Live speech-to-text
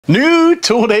New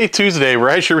Tool Day Tuesday, where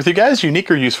I share with you guys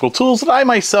unique or useful tools that I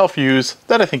myself use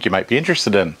that I think you might be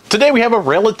interested in. Today we have a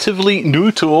relatively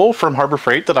new tool from Harbor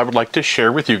Freight that I would like to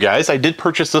share with you guys. I did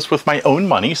purchase this with my own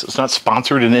money, so it's not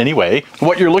sponsored in any way.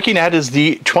 What you're looking at is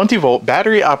the 20-volt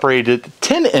battery-operated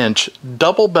 10-inch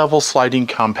double bevel sliding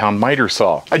compound miter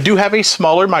saw. I do have a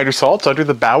smaller miter saw. It's under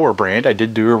the Bauer brand. I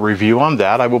did do a review on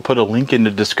that. I will put a link in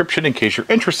the description in case you're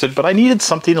interested, but I needed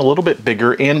something a little bit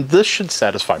bigger, and this should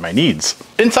satisfy my needs.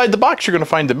 Inside the box, you're going to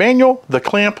find the manual, the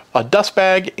clamp, a dust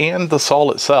bag, and the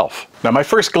saw itself. Now, my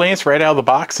first glance right out of the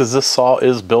box is this saw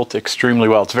is built extremely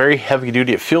well. It's very heavy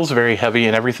duty, it feels very heavy,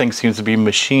 and everything seems to be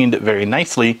machined very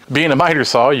nicely. Being a miter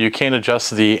saw, you can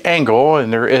adjust the angle,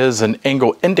 and there is an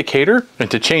angle indicator.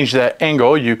 And to change that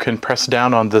angle, you can press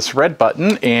down on this red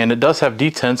button, and it does have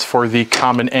detents for the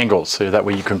common angles, so that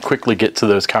way you can quickly get to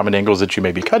those common angles that you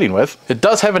may be cutting with. It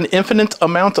does have an infinite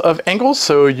amount of angles,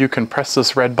 so you can press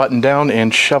this red button down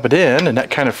and shove it in, and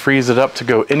that kind of frees it up to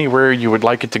go anywhere you would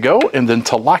like it to go. And then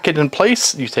to lock it in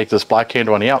place, you take this black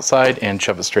handle on the outside and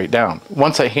shove it straight down.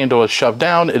 Once that handle is shoved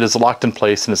down, it is locked in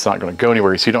place and it's not going to go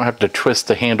anywhere, so you don't have to twist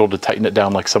the handle to tighten it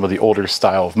down like some of the older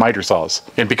style of miter saws.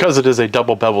 And because it is a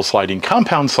double bevel sliding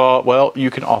compound saw, well, you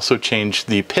can also change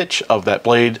the pitch of that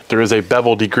blade. There is a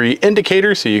bevel degree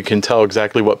indicator, so you can tell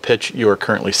exactly what pitch you are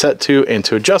currently set to, and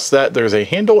to adjust that, there's a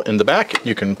handle in the back.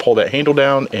 You can pull that handle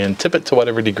down and tip it to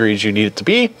whatever degrees you need it to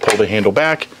be, pull the handle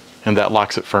back, and that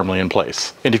locks it firmly in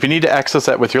place. And if you need to access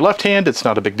that with your left hand, it's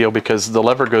not a big deal because the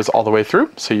lever goes all the way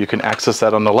through, so you can access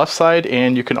that on the left side,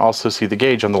 and you can also see the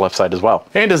gauge on the left side as well.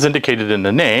 And as indicated in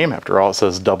the name, after all, it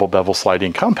says double bevel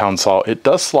sliding compound saw, it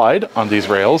does slide on these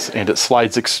rails, and it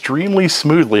slides extremely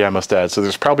smoothly, I must add. So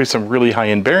there's probably some really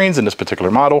high-end bearings in this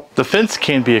particular model. The fence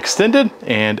can be extended,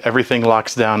 and everything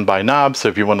locks down by knobs, so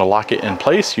if you want to lock it in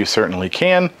place, you certainly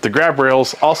can. The grab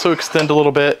rails also extend a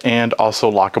little bit and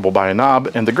also lockable by a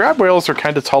knob, and the grab rails are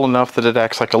kind of tall enough that it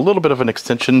acts like a little bit of an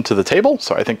extension to the table,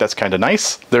 so I think that's kind of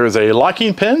nice. There is a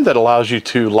locking pin that allows you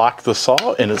to lock the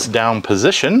saw in its down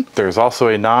position. There's also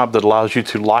a knob that allows you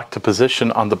to lock the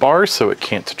position on the bar so it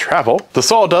can't travel. The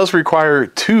saw does require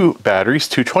two batteries,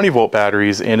 two 20-volt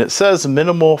batteries, and it says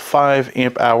minimal 5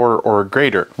 amp hour or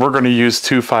greater. We're going to use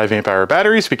two 5 amp hour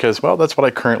batteries because, well, that's what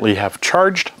I currently have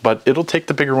charged, but it'll take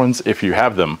the bigger ones if you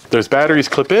have them. There's batteries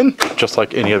clip in, just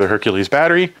like any other Hercules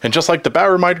battery, and just like the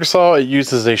Bauer miter saw, it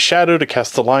uses a shadow to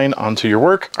cast the line onto your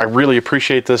work. I really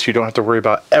appreciate this. You don't have to worry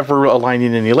about ever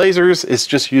aligning any lasers. It's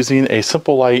just using a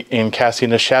simple light and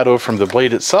casting a shadow from the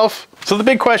blade itself. So the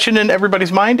big question in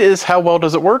everybody's mind is, how well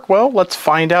does it work? Well, let's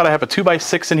find out. I have a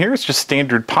 2x6 in here. It's just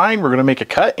standard pine. We're going to make a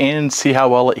cut and see how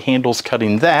well it handles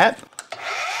cutting that.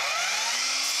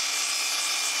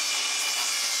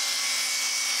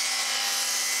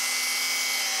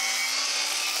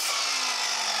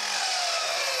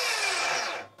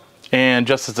 And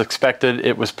just as expected,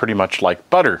 it was pretty much like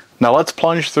butter. Now let's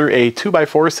plunge through a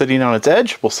 2x4 sitting on its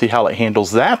edge. We'll see how it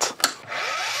handles that.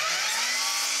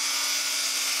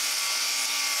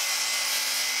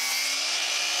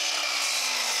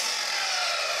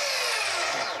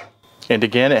 And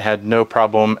again, it had no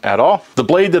problem at all. The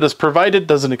blade that is provided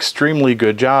does an extremely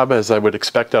good job, as I would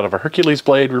expect out of a Hercules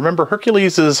blade. Remember,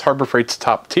 Hercules is Harbor Freight's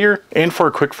top tier. And for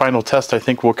a quick final test, I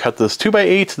think we'll cut this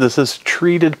 2x8. This is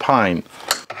treated pine.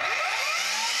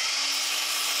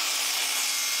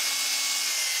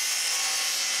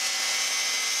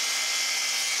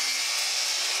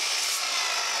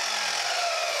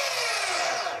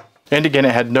 And again,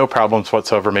 it had no problems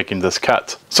whatsoever making this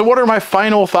cut. So what are my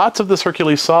final thoughts of this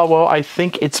Hercules saw? Well, I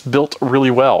think it's built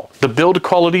really well. The build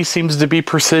quality seems to be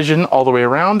precision all the way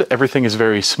around. Everything is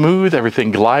very smooth,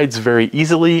 everything glides very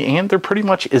easily, and there pretty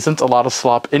much isn't a lot of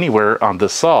slop anywhere on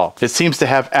this saw. It seems to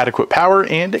have adequate power,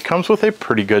 and it comes with a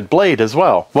pretty good blade as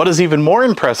well. What is even more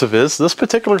impressive is this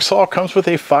particular saw comes with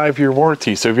a 5-year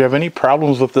warranty. So if you have any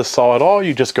problems with this saw at all,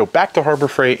 you just go back to Harbor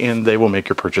Freight and they will make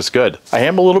your purchase good. I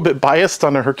am a little bit biased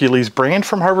on the Hercules brand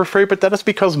from Harbor Freight, but that is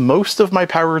because most of my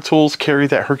power tools carry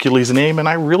that Hercules name, and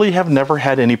I really have never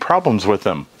had any problems with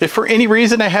them. If for any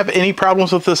reason I have any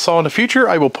problems with this saw in the future,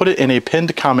 I will put it in a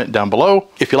pinned comment down below.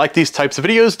 If you like these types of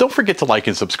videos, don't forget to like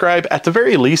and subscribe. At the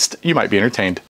very least, you might be entertained.